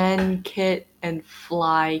 Wren Kit, and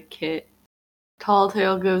Fly Kit.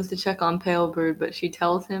 Talltail goes to check on Palebird, but she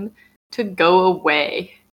tells him to go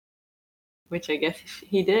away. Which I guess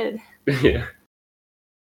he did. Yeah.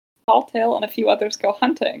 Talltail and a few others go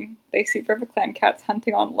hunting. They see RiverClan cats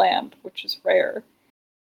hunting on land, which is rare.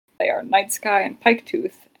 They are Night Sky and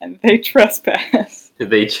Piketooth, and they trespass.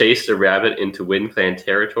 They chased a rabbit into Wind Clan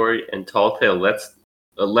territory, and Talltail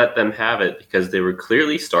let them have it because they were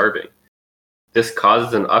clearly starving. This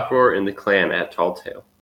causes an uproar in the clan at Talltail.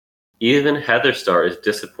 Even Heatherstar is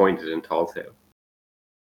disappointed in Talltail.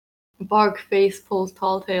 Barkface pulls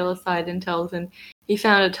Talltail aside and tells him he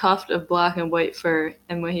found a tuft of black and white fur,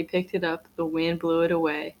 and when he picked it up, the wind blew it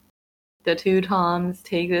away. The two Toms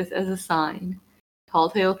take this as a sign.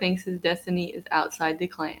 Talltail thinks his destiny is outside the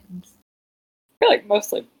clans. I feel like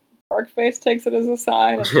mostly Barkface takes it as a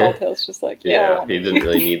sign, and Talltail's just like, yeah, he didn't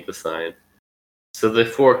really need the sign. So the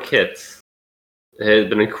 4 kits. It had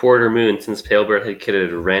been a quarter moon since Palebird had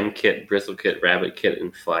kitted Wren Kit, Bristle Kit, Rabbit Kit,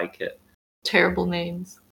 and Fly Kit. Terrible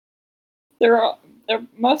names. They're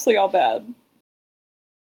mostly all bad.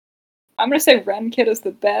 I'm gonna say Wren Kit is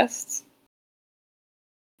the best,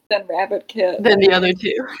 then Rabbit Kit, Then the other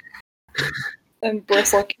two. then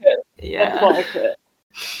Bristle Kit, Yeah. and Fly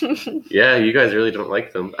Kit. Yeah, you guys really don't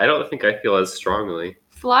like them. I don't think I feel as strongly.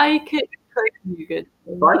 Fly Kit could be good.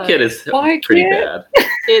 Fly Kit is Fly pretty Kit? bad.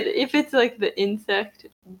 If it's like the insect,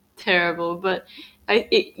 terrible. But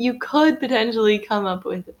you could potentially come up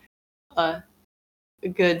with a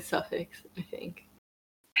good suffix, I think.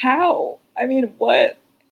 How? I mean, what?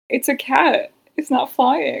 It's a cat. It's not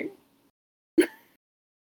flying.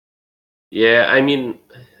 Yeah, I mean,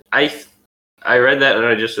 I read that and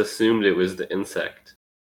I just assumed it was the insect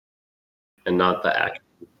and not the act.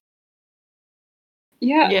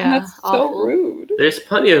 Yeah, Yeah, that's awful. so rude. There's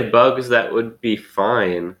plenty of bugs that would be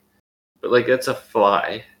fine, but like it's a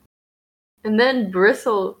fly. And then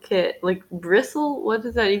Bristle Kit, like bristle. What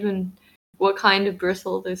does that even? What kind of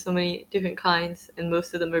bristle? There's so many different kinds, and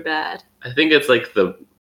most of them are bad. I think it's like the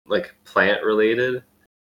plant related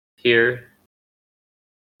here.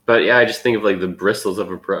 But yeah, I just think of like the bristles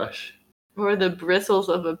of a brush. Or the bristles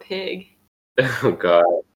of a pig. Oh god.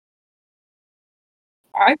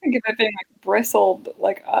 I think of it being like bristled,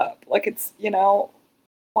 like up, like it's when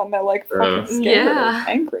they're like fucking scared Yeah. or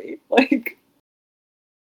angry, like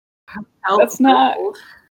How That's not- bristled.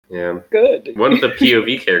 Yeah. good. One of the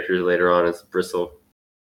POV characters later on is Bristle.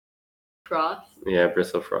 Frost. Yeah,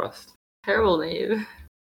 Bristle Frost. Terrible name.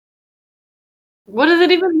 What does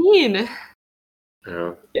it even mean? I don't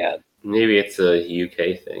know. Yeah, Maybe it's a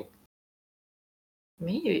UK thing.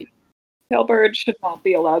 Maybe. Tailbird should not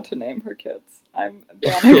be allowed to name her kids. I'm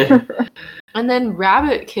banning her. And then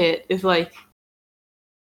Rabbit Kit is like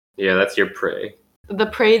Yeah, that's your prey. the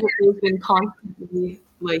prey that they've been constantly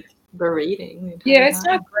like berating. the entire Yeah, it's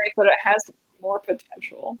time. not great, but it has more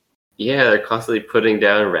potential. Yeah, they're constantly putting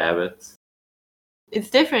down rabbits. It's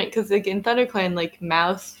different because like in ThunderClan, like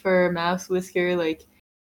Mouse Fur, Mouse Whisker, like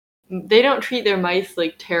they don't treat their mice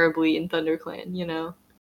like terribly in ThunderClan, you know.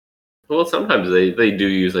 Well, sometimes they do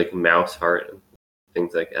use like mouse heart and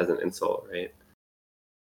things like as an insult, right?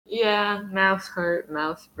 Yeah, mouse heart,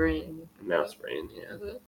 mouse brain. Mouse brain,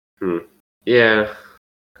 yeah. Yeah,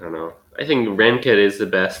 I don't know. I think Wren Kit is the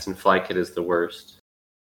best and Fly Kit is the worst.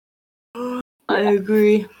 I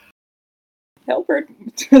agree.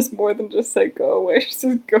 Tailbird does more than just say go away. She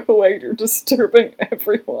says go away, you're disturbing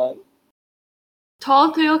everyone.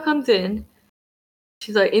 Talltail comes in.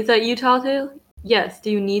 She's like, "Is that you, Talltail? Yes.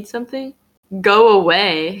 Do you need something? Go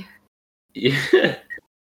away." Yeah.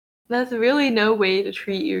 That's really no way to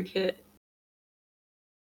treat your kid.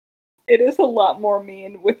 It is a lot more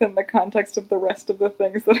mean within the context of the rest of the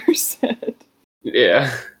things that are said.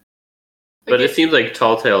 Yeah. But Okay. it seems like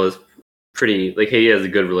Talltail is pretty, like, he has a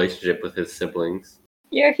good relationship with his siblings.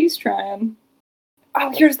 Yeah, he's trying. Oh,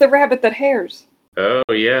 here's the rabbit that hairs. Oh,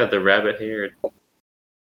 yeah, the rabbit haired.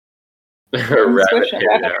 He's rabbit switching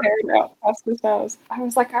haired. rabbit haired out past his nose. I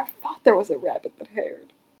was like, I thought there was a rabbit that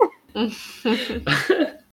haired.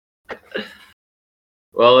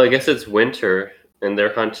 Well, I guess it's winter, and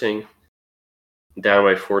they're hunting down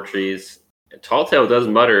by 4 trees. Talltail does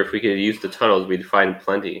mutter if we could use the tunnels, we'd find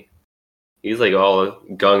plenty. He's like all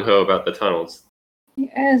gung-ho about the tunnels. He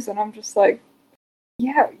is, and I'm just like,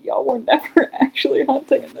 yeah, y'all were never actually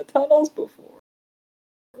hunting in the tunnels before.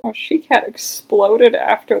 Oh, She-Cat exploded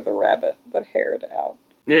after the rabbit that haired out.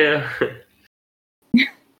 Yeah.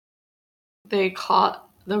 They caught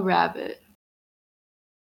the rabbit.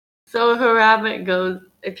 So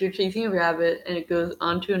if you're chasing a rabbit and it goes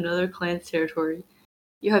onto another clan's territory,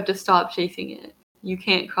 you have to stop chasing it. You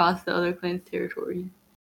can't cross the other clan's territory.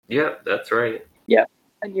 Yeah, that's right. Yeah.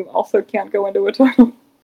 and you also can't go into a tunnel.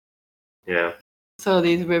 Yeah. So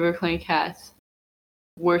these River Clan cats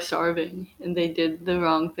were starving, and they did the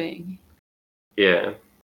wrong thing. Yeah.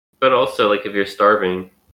 But also, like, if you're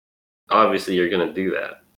starving, obviously you're gonna do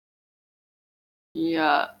that.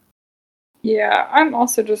 Yeah. Yeah, I'm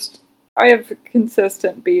also just... I have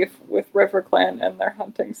consistent beef with River Clan and their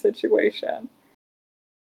hunting situation.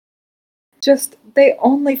 Just, they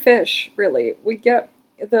only fish, really. We get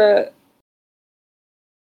the...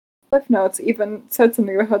 Cliff Notes even said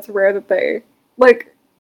something about how it's rare that they, like,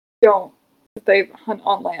 that they hunt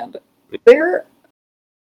on land. Their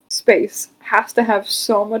space has to have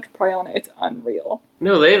so much prey on it, it's unreal.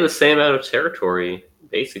 No, they have the same amount of territory,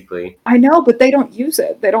 basically. I know, but they don't use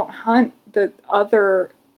it. They don't hunt the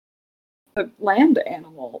land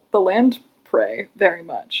animal, the land prey, very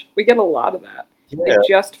much. We get a lot of that. Yeah. They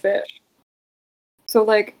just fish. So,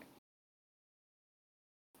 like,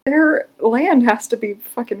 their land has to be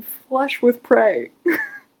fucking flush with prey.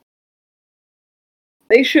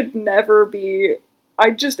 They should never be...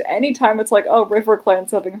 anytime it's like, oh, River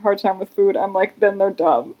Clan's having a hard time with food, I'm like, then they're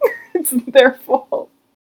dumb. It's their fault.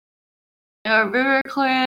 Yeah, River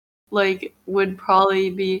Clan, like, would probably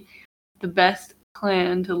be the best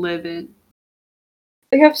clan to live in.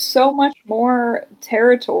 They have so much more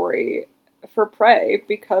territory for prey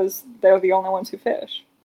because they're the only ones who fish.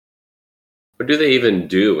 What do they even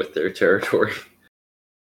do with their territory?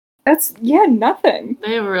 Nothing.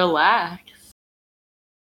 They relax.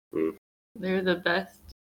 Hmm. They're the best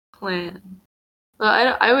clan.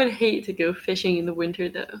 Well, I would hate to go fishing in the winter,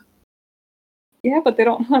 though. Yeah, but they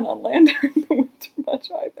don't hunt on land during the winter much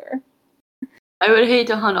either. I would hate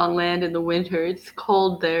to hunt on land in the winter. It's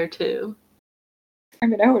cold there, too. I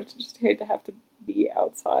mean, I would just hate to have to be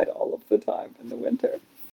outside all of the time in the winter.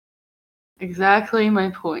 Exactly my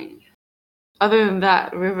point. Other than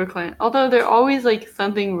that, River Clan, although there's always, like,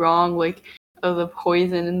 something wrong, like, the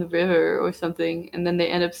poison in the river or something, and then they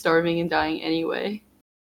end up starving and dying anyway.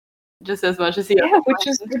 Just as much as the Yeah, which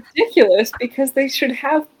is ridiculous because they should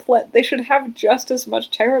have just as much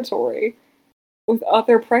territory with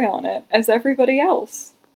other prey on it as everybody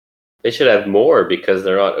else. They should have more because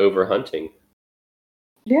they're not overhunting.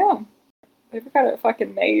 Yeah, they've got it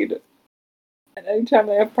fucking made. And anytime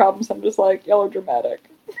they have problems, I'm just like, y'all are dramatic.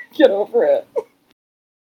 Get over it.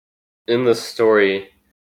 In the story,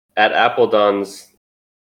 at Appledon's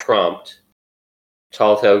prompt,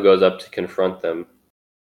 Talltail goes up to confront them.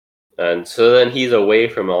 And so then he's away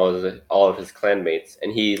from all of his clanmates,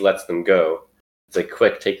 and he lets them go. It's like,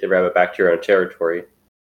 quick, take the rabbit back to your own territory.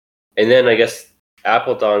 And then I guess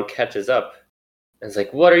Appledon catches up, and is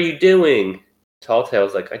like, what are you doing?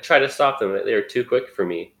 Talltail's like, I tried to stop them, they were too quick for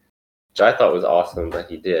me. Which I thought was awesome that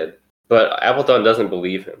he did. But Appledon doesn't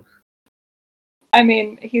believe him. I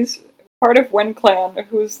mean, he's part of Wind Clan,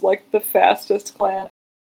 who's like the fastest clan,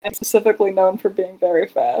 and specifically known for being very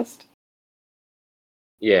fast.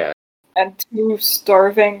 Yeah. And 2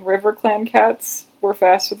 starving River Clan cats were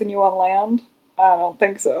faster than you on land? I don't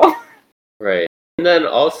think so. Right. And then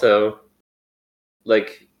also,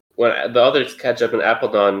 like, when the others catch up and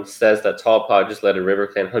Appledon says that Tallpaw just let a River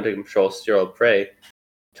Clan hunting patrol steal all prey,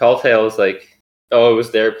 Talltail's like, oh, it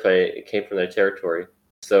was their prey, it came from their territory.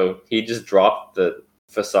 So he just dropped the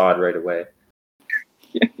facade right away.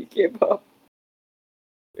 Yeah, he gave up.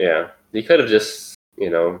 Yeah. He could have just,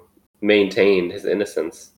 maintained his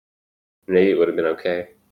innocence. Maybe it would have been okay.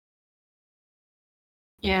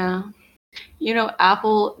 Yeah.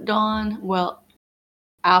 Appledon, well,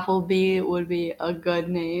 Applebee would be a good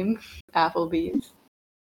name. Applebee's.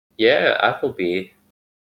 Yeah, Applebee.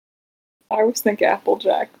 I always think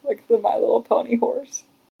Applejack, like the My Little Pony horse.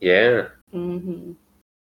 Yeah. Mm-hmm.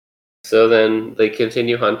 So then they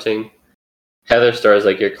continue hunting. Heather Star's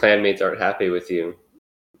like, your clanmates aren't happy with you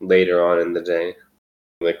later on in the day.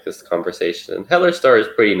 Like this conversation. And Heather Star is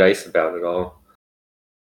pretty nice about it all.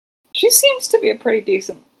 She seems to be a pretty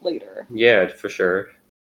decent leader. Yeah, for sure.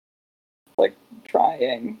 Like,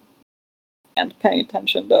 trying and paying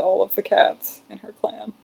attention to all of the cats in her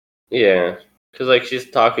clan. Yeah. Because, like,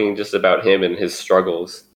 she's talking just about him and his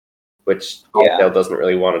struggles. Which Telltale doesn't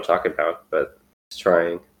really want to talk about, but he's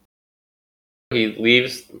trying. He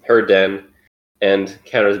leaves her den and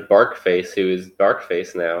encounters Barkface, who is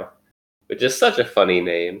Barkface now. Which is such a funny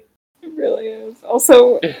name. It really is.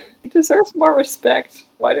 Also, he deserves more respect.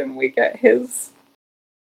 Why didn't we get his...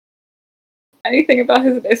 Anything about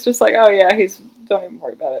his... It's just like, oh yeah, don't even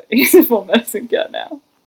worry about it. He's a full medicine cat now.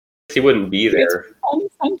 He wouldn't be there. It's one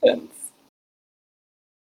sentence.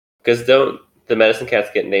 Because don't the medicine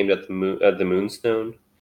cats get named at the Moonstone?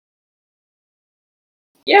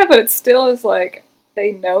 Yeah, but it still is like,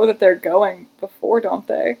 they know that they're going before, don't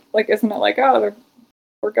they? Like, isn't it like, oh,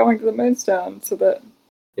 we're going to the Moonstone so that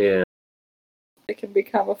Yeah. it can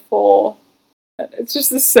become a full... It's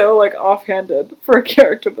just so, like, offhanded for a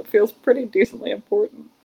character that feels pretty decently important.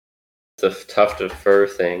 It's a tuft of fur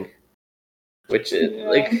thing. Which, Yeah.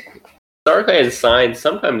 like, StarClan signs,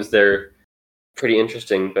 sometimes they're pretty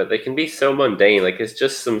interesting, but they can be so mundane. Like, it's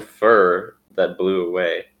just some fur that blew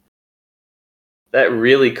away. That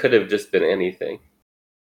really could have just been anything.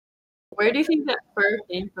 Where do you think that fur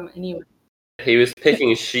came from anyway? He was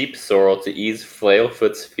picking sheep sorrel to ease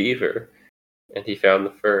Flailfoot's fever, and he found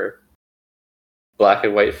the fur. Black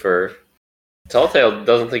and white fur. Telltale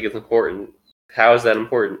doesn't think it's important. How is that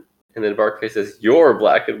important? And then Barkface says, "You're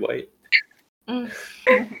black and white."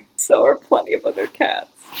 So are plenty of other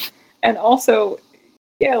cats. And also,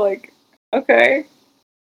 yeah, like, okay,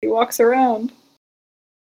 he walks around.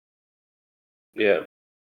 Yeah.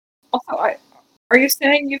 Also, are you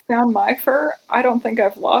saying you found my fur? I don't think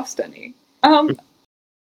I've lost any.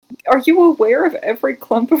 Are you aware of every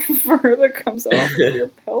clump of fur that comes off of your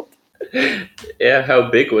pelt? Yeah, how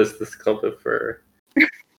big was this clump of fur?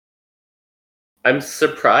 I'm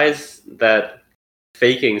surprised that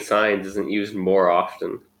faking signs isn't used more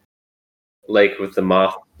often. Like with the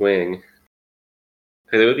moth wing.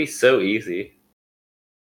 Because it would be so easy.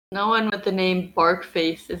 No one with the name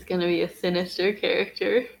Barkface is going to be a sinister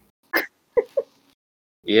character.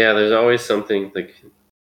 Yeah, there's always something like,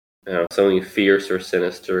 I don't know, something fierce or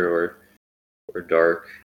sinister or dark.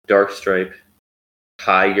 Dark stripe.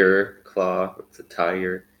 Tiger claw. It's a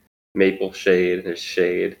tiger. Maple shade. There's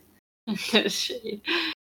shade. Shade.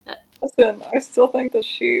 Listen, I still think that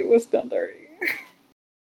she was done dirty.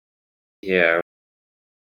 Yeah.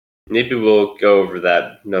 Maybe we'll go over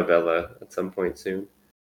that novella at some point soon.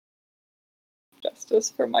 Justice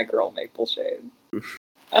for my girl Maple Shade.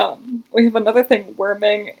 We have another thing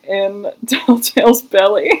worming in Telltale's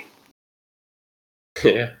belly.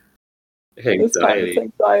 Yeah. This time it's Anxiety.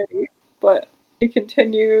 anxiety, but he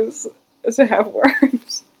continues to have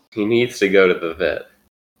worms. He needs to go to the vet.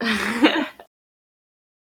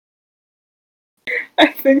 I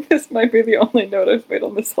think this might be the only note I've made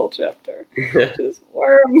on this whole chapter. Just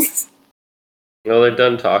worms. Well, they're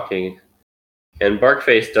done talking. And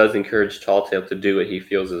Barkface does encourage Talltail to do what he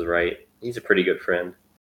feels is right. He's a pretty good friend.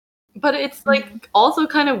 But it's like also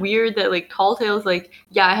kind of weird that like Talltail's like,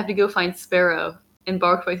 yeah, I have to go find Sparrow, and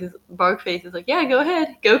Barkface is like, yeah, go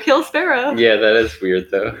ahead, go kill Sparrow. Yeah, that is weird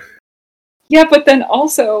though. Yeah, but then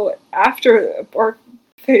also after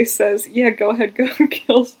Barkface says, yeah, go ahead, go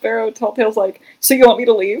kill Sparrow, Talltail's like, so you want me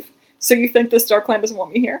to leave? So you think this Darkland doesn't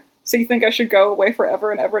want me here? So you think I should go away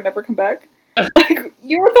forever and ever and never come back? Like,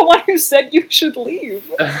 you were the one who said you should leave.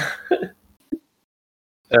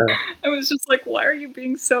 I was just like, why are you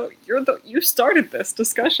being so... You started this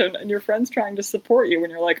discussion, and your friend's trying to support you,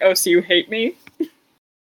 and you're like, oh, so you hate me?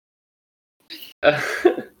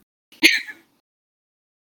 And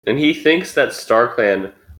he thinks that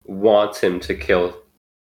StarClan wants him to kill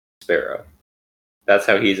Sparrow. That's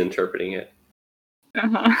how he's interpreting it.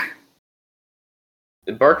 Uh-huh.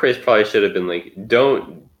 Barkface probably should have been like,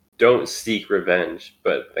 don't seek revenge,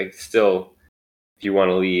 but like still, if you want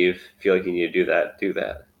to leave, feel like you need to do that, do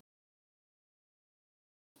that.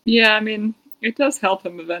 Yeah, I mean, it does help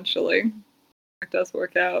him eventually. It does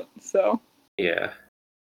work out, so... Yeah.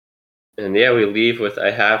 And yeah, we leave with,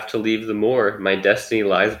 I have to leave the moor. My destiny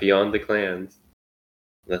lies beyond the clans.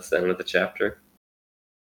 That's the end of the chapter.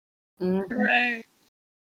 Hooray.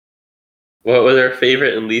 What were their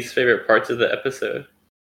favorite and least favorite parts of the episode?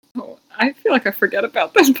 Oh, I feel like I forget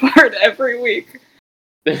about this part every week.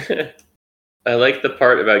 I like the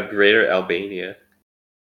part about Greater Albania.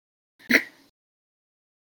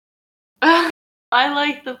 I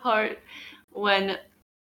like the part when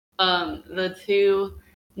the two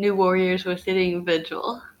new warriors were sitting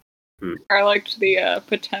vigil. I liked the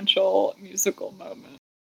potential musical moment.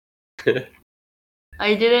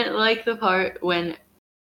 I didn't like the part when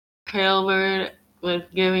Palebird was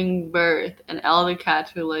giving birth and all the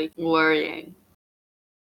cats were like worrying.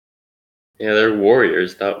 Yeah, they're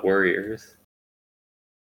warriors, not worriers.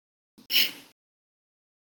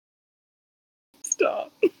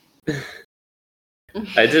 Stop.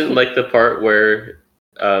 I didn't like the part where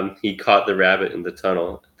he caught the rabbit in the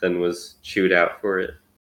tunnel, then was chewed out for it.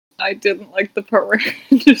 I didn't like the part where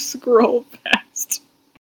I just scroll past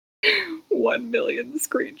 1 million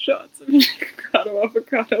screenshots of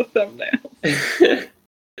avocado thumbnails.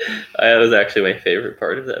 That was actually my favorite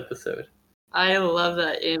part of the episode. I love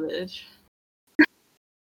that image.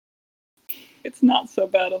 It's not so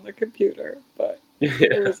bad on the computer, but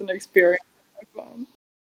it was an experience on my phone.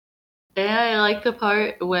 And I like the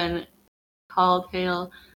part when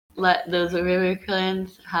Talltail let those river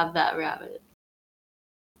clans have that rabbit.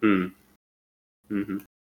 Mm-hmm.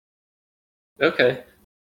 Okay.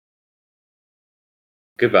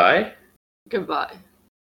 Goodbye. Goodbye.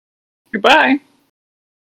 Goodbye.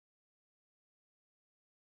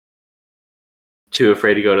 Too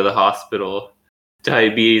afraid to go to the hospital.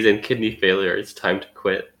 Diabetes and kidney failure. It's time to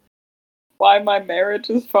quit. Why my marriage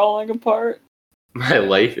is falling apart. My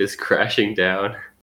life is crashing down.